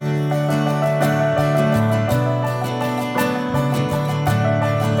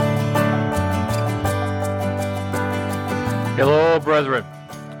Brethren,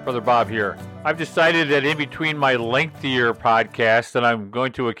 Brother Bob here. I've decided that in between my lengthier podcasts that I'm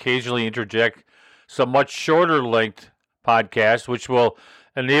going to occasionally interject some much shorter length podcasts, which will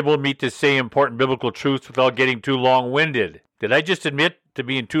enable me to say important biblical truths without getting too long-winded. Did I just admit to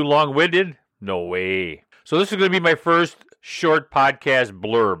being too long-winded? No way. So this is going to be my first short podcast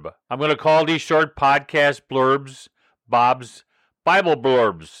blurb. I'm going to call these short podcast blurbs Bob's Bible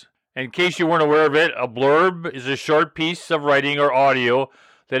Blurbs. In case you weren't aware of it, a blurb is a short piece of writing or audio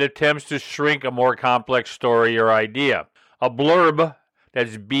that attempts to shrink a more complex story or idea. A blurb,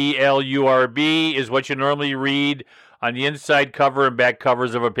 that's B-L-U-R-B, is what you normally read on the inside cover and back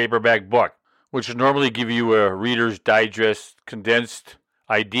covers of a paperback book, which would normally give you a Reader's Digest condensed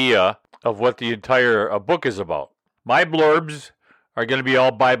idea of what the entire book is about. My blurbs are going to be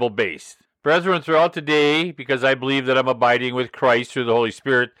all Bible-based. Brethren, throughout the day, because I believe that I'm abiding with Christ through the Holy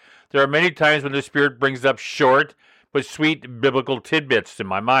Spirit, there are many times when the Spirit brings up short but sweet biblical tidbits in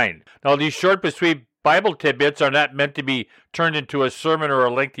my mind. Now, these short but sweet Bible tidbits are not meant to be turned into a sermon or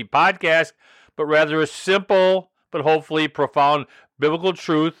a lengthy podcast, but rather a simple but hopefully profound biblical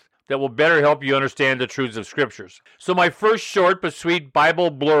truth that will better help you understand the truths of Scriptures. So my first short but sweet Bible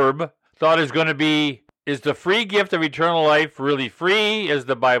blurb thought is going to be, is the free gift of eternal life really free, as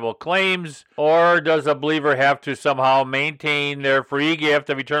the Bible claims, or does a believer have to somehow maintain their free gift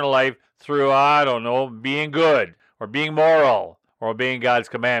of eternal life through, being good, or being moral, or obeying God's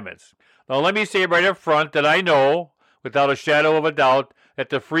commandments? Now, let me say right up front that I know, without a shadow of a doubt,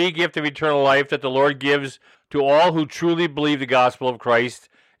 that the free gift of eternal life that the Lord gives to all who truly believe the gospel of Christ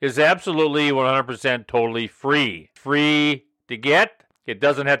is absolutely 100% totally free. Free to get, it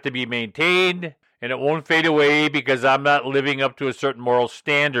doesn't have to be maintained, and it won't fade away because I'm not living up to a certain moral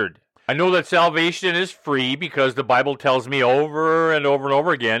standard. I know that salvation is free because the Bible tells me over and over and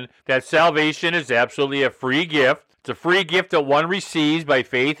over again that salvation is absolutely a free gift. It's a free gift that one receives by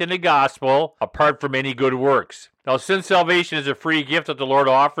faith in the gospel apart from any good works. Now, since salvation is a free gift that the Lord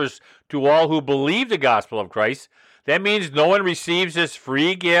offers to all who believe the gospel of Christ, that means no one receives this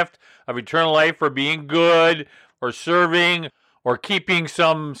free gift of eternal life for being good or serving or keeping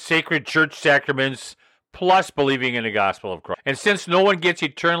some sacred church sacraments, plus believing in the gospel of Christ. And since no one gets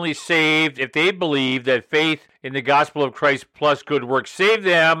eternally saved if they believe that faith in the gospel of Christ plus good works save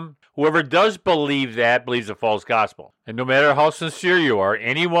them, whoever does believe that believes a false gospel. And no matter how sincere you are,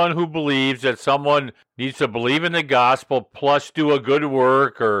 anyone who believes that someone needs to believe in the gospel plus do a good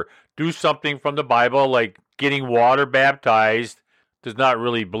work or do something from the Bible like getting water baptized does not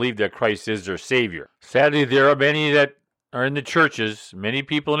really believe that Christ is their Savior. Sadly, there are many that are in the churches, many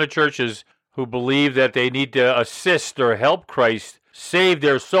people in the churches who believe that they need to assist or help Christ save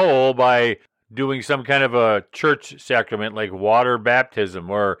their soul by doing some kind of a church sacrament like water baptism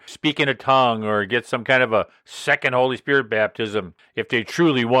or speak in a tongue or get some kind of a second Holy Spirit baptism if they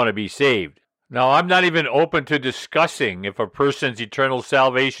truly want to be saved. Now, I'm not even open to discussing if a person's eternal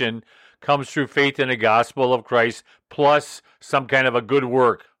salvation comes through faith in the gospel of Christ plus some kind of a good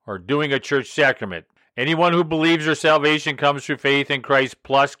work or doing a church sacrament. Anyone who believes their salvation comes through faith in Christ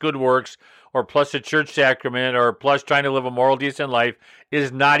plus good works or plus a church sacrament or plus trying to live a moral, decent life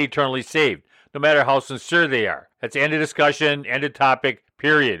is not eternally saved, no matter how sincere they are. That's end of discussion, end of topic,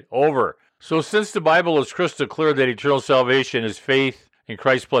 period, over. So since the Bible is crystal clear that eternal salvation is faith in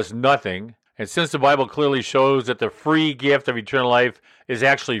Christ plus nothing, and since the Bible clearly shows that the free gift of eternal life is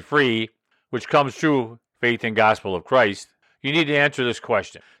actually free, which comes through faith in gospel of Christ, you need to answer this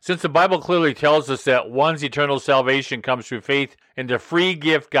question. Since the Bible clearly tells us that one's eternal salvation comes through faith in the free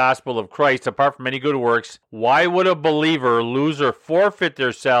gift gospel of Christ apart from any good works, why would a believer lose or forfeit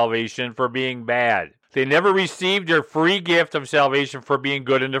their salvation for being bad? They never received their free gift of salvation for being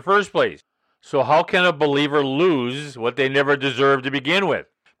good in the first place. So how can a believer lose what they never deserved to begin with?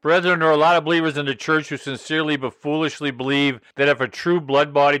 Brethren, there are a lot of believers in the church who sincerely but foolishly believe that if a true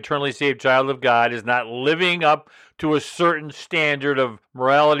blood-bought, eternally saved child of God is not living up to a certain standard of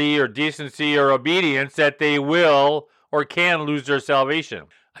morality or decency or obedience, that they will or can lose their salvation.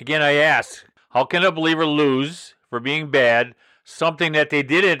 Again, I ask, how can a believer lose for being bad something that they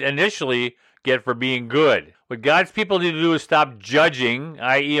didn't initially get for being good? What God's people need to do is stop judging,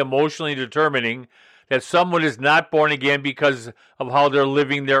 i.e. emotionally determining, that someone is not born again because of how they're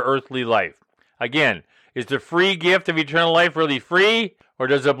living their earthly life. Again, is the free gift of eternal life really free, or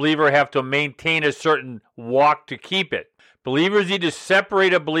does a believer have to maintain a certain walk to keep it? Believers need to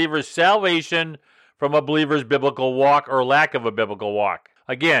separate a believer's salvation from a believer's biblical walk or lack of a biblical walk.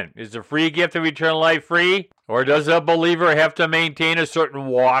 Again, is the free gift of eternal life free, or does a believer have to maintain a certain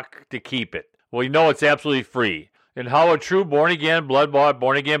walk to keep it? Well, you know it's absolutely free. and how a true born-again, blood-bought,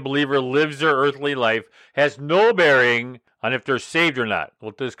 born-again believer lives their earthly life has no bearing on if they're saved or not.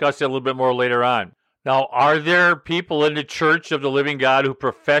 We'll discuss that a little bit more later on. Now, are there people in the church of the living God who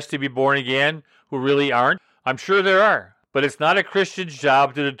profess to be born again who really aren't? I'm sure there are, but it's not a Christian's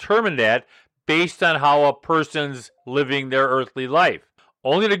job to determine that based on how a person's living their earthly life.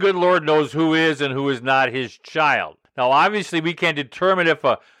 Only the good Lord knows who is and who is not his child. Now, obviously, we can determine if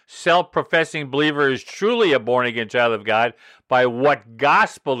a self-professing believer is truly a born-again child of God by what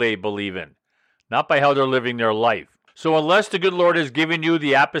gospel they believe in, not by how they're living their life. So unless the good Lord has given you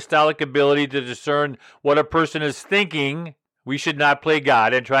the apostolic ability to discern what a person is thinking, we should not play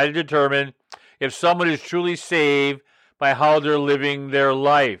God and try to determine if someone is truly saved by how they're living their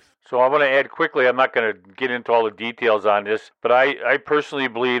life. So I want to add quickly, I'm not going to get into all the details on this, but I personally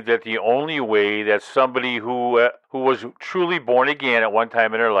believe that the only way that somebody who was truly born again at one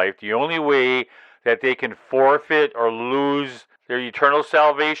time in their life, the only way that they can forfeit or lose their eternal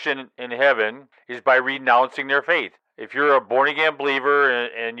salvation in heaven is by renouncing their faith. If you're a born-again believer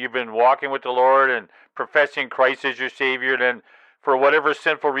and you've been walking with the Lord and professing Christ as your Savior, then for whatever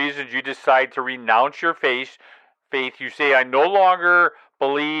sinful reasons you decide to renounce your faith, you say, I no longer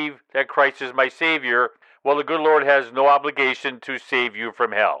believe that Christ is my Savior, well, the good Lord has no obligation to save you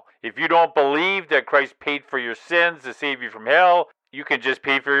from hell. If you don't believe that Christ paid for your sins to save you from hell, you can just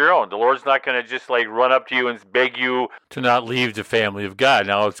pay for your own. The Lord's not going to just run up to you and beg you to not leave the family of God.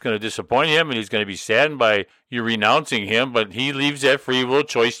 Now, it's going to disappoint him, and he's going to be saddened by you renouncing him, but he leaves that free will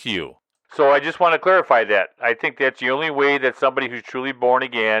choice to you. So I just want to clarify that. I think that's the only way that somebody who's truly born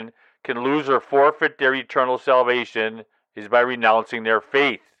again can lose or forfeit their eternal salvation is by renouncing their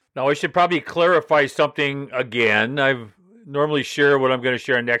faith. Now, I should probably clarify something again. I normally share what I'm going to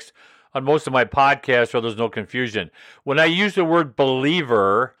share next on most of my podcasts so there's no confusion. When I use the word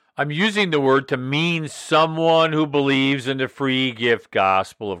believer, I'm using the word to mean someone who believes in the free gift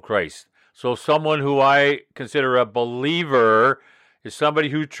gospel of Christ. So someone who I consider a believer is somebody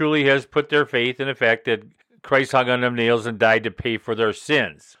who truly has put their faith in the fact that Christ hung on them nails and died to pay for their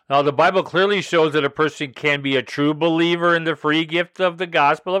sins. Now, the Bible clearly shows that a person can be a true believer in the free gift of the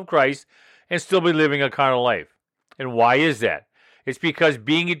gospel of Christ and still be living a carnal life. And why is that? It's because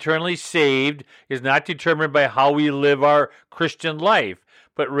being eternally saved is not determined by how we live our Christian life,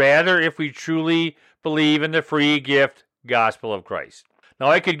 but rather if we truly believe in the free gift gospel of Christ. Now,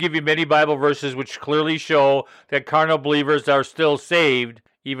 I could give you many Bible verses which clearly show that carnal believers are still saved,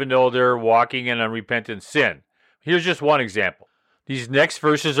 even though they're walking in unrepentant sin. Here's just one example. These next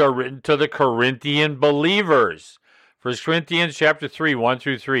verses are written to the Corinthian believers. 1 Corinthians chapter 3, 1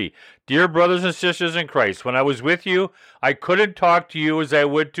 through 3. Dear brothers and sisters in Christ, when I was with you, I couldn't talk to you as I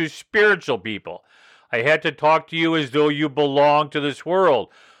would to spiritual people. I had to talk to you as though you belonged to this world,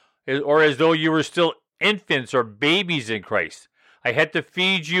 or as though you were still infants or babies in Christ. I had to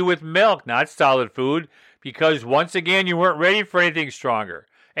feed you with milk, not solid food, because once again you weren't ready for anything stronger.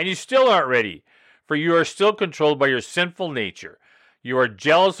 And you still aren't ready, for you are still controlled by your sinful nature. You are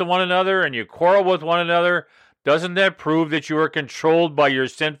jealous of one another and you quarrel with one another. Doesn't that prove that you are controlled by your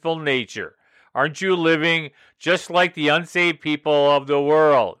sinful nature? Aren't you living just like the unsaved people of the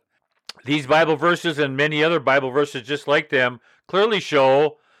world? These Bible verses and many other Bible verses just like them clearly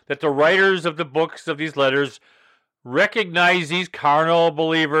show that the writers of the books of these letters recognize these carnal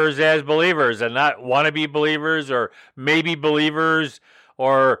believers as believers and not wannabe believers or maybe believers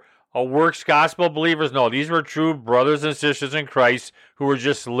or a works gospel believers. No, these were true brothers and sisters in Christ who were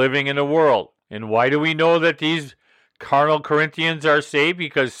just living in the world. And why do we know that these carnal Corinthians are saved?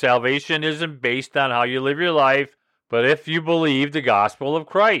 Because salvation isn't based on how you live your life, but if you believe the gospel of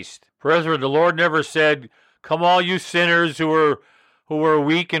Christ. Brethren, the Lord never said, come all you sinners who are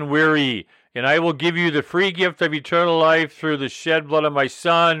weak and weary, and I will give you the free gift of eternal life through the shed blood of my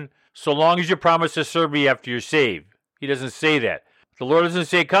Son, so long as you promise to serve me after you're saved. He doesn't say that. The Lord doesn't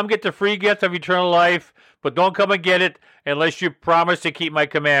say, come get the free gift of eternal life, but don't come and get it unless you promise to keep my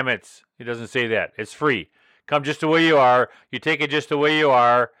commandments. He doesn't say that. It's free. Come just the way you are. You take it just the way you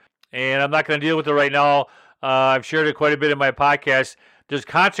are. And I'm not going to deal with it right now. I've shared it quite a bit in my podcast. There's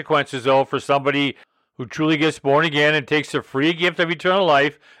consequences, though, for somebody who truly gets born again and takes the free gift of eternal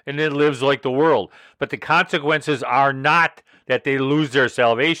life and then lives like the world. But the consequences are not that they lose their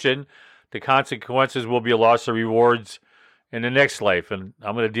salvation. The consequences will be a loss of rewards in the next life, and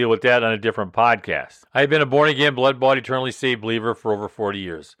I'm going to deal with that on a different podcast. I've been a born-again, blood-bought, eternally saved believer for over 40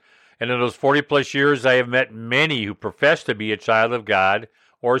 years. And in those 40-plus years, I have met many who profess to be a child of God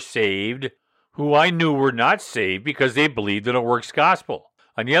or saved, who I knew were not saved because they believed in a works gospel.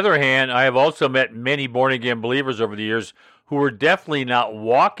 On the other hand, I have also met many born-again believers over the years who were definitely not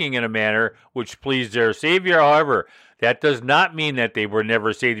walking in a manner which pleased their Savior. However, that does not mean that they were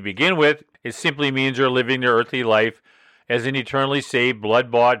never saved to begin with. It simply means they're living their earthly life as an eternally saved,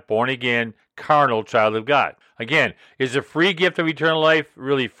 blood-bought, born-again, carnal child of God. Again, is the free gift of eternal life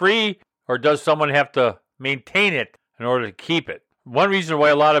really free, or does someone have to maintain it in order to keep it? One reason why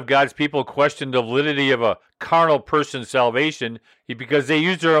a lot of God's people question the validity of a carnal person's salvation is because they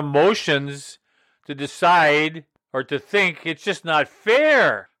use their emotions to decide or to think it's just not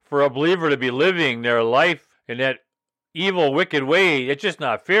fair for a believer to be living their life in that evil, wicked way. It's just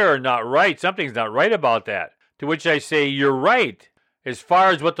not fair or not right. Something's not right about that. To which I say, you're right. As far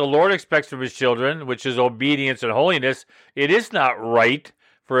as what the Lord expects from his children, which is obedience and holiness, it is not right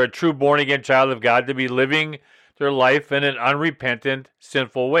for a true born-again child of God to be living their life in an unrepentant,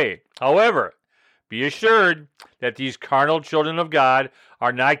 sinful way. However, be assured that these carnal children of God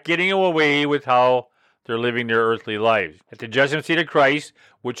are not getting away with how they're living their earthly lives. At the judgment seat of Christ,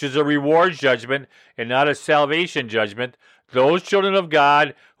 which is a reward judgment and not a salvation judgment, those children of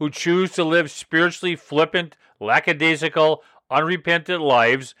God who choose to live spiritually flippant, lackadaisical, unrepentant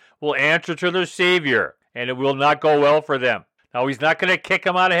lives will answer to their Savior, and it will not go well for them. Now, he's not going to kick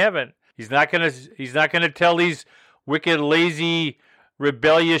them out of heaven. He's not going to tell these wicked, lazy,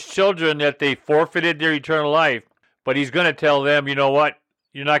 rebellious children that they forfeited their eternal life, but he's going to tell them, you know what?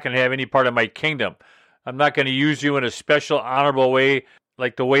 You're not going to have any part of my kingdom. I'm not going to use you in a special, honorable way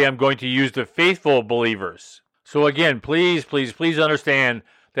like the way I'm going to use the faithful believers. So again, please, please, please understand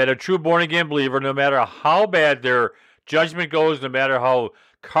that a true born-again believer, no matter how bad their judgment goes, no matter how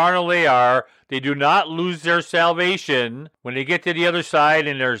carnal they are, they do not lose their salvation. When they get to the other side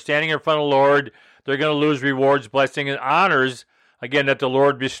and they're standing in front of the Lord, they're going to lose rewards, blessings, and honors, again, that the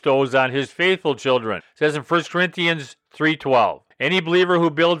Lord bestows on his faithful children. It says in 1 Corinthians 3:12, any believer who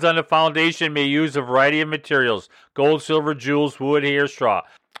builds on the foundation may use a variety of materials, gold, silver, jewels, wood, hay, or straw.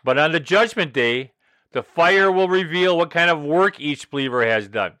 But on the judgment day, the fire will reveal what kind of work each believer has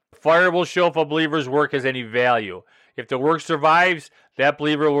done. The fire will show if a believer's work has any value. If the work survives, that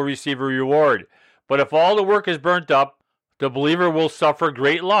believer will receive a reward. But if all the work is burnt up, the believer will suffer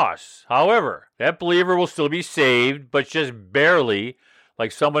great loss. However, that believer will still be saved, but just barely,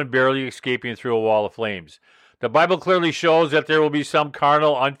 like someone barely escaping through a wall of flames. The Bible clearly shows that there will be some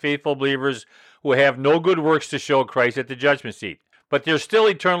carnal, unfaithful believers who have no good works to show Christ at the judgment seat. But they're still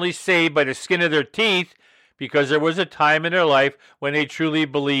eternally saved by the skin of their teeth because there was a time in their life when they truly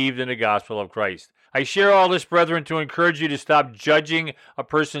believed in the gospel of Christ. I share all this, brethren, to encourage you to stop judging a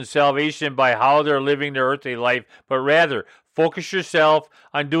person's salvation by how they're living their earthly life, but rather focus yourself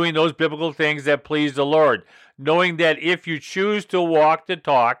on doing those biblical things that please the Lord, knowing that if you choose to walk the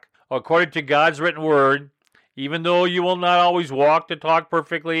talk according to God's written word, even though you will not always walk the talk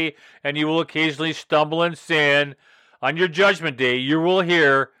perfectly and you will occasionally stumble and sin, on your judgment day you will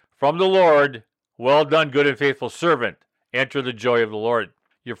hear from the Lord, well done, good and faithful servant. Enter the joy of the Lord.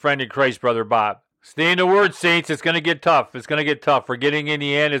 Your friend in Christ, Brother Bob. Stay in the Word, saints. It's going to get tough. It's going to get tough. Forgetting in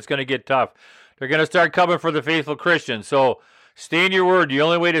the end, it's going to get tough. They're going to start coming for the faithful Christians. So stay in your Word. The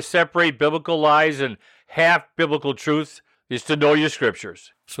only way to separate biblical lies and half-biblical truths is to know your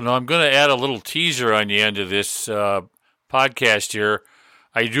Scriptures. So now I'm going to add a little teaser on the end of this podcast here.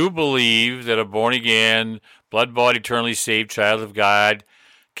 I do believe that a born-again, blood-bought, eternally saved child of God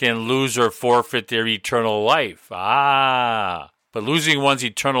can lose or forfeit their eternal life. But losing one's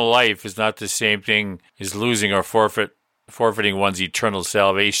eternal life is not the same thing as losing or forfeiting one's eternal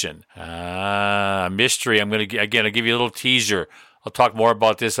salvation. Mystery. I'll give you a little teaser. I'll talk more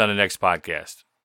about this on the next podcast.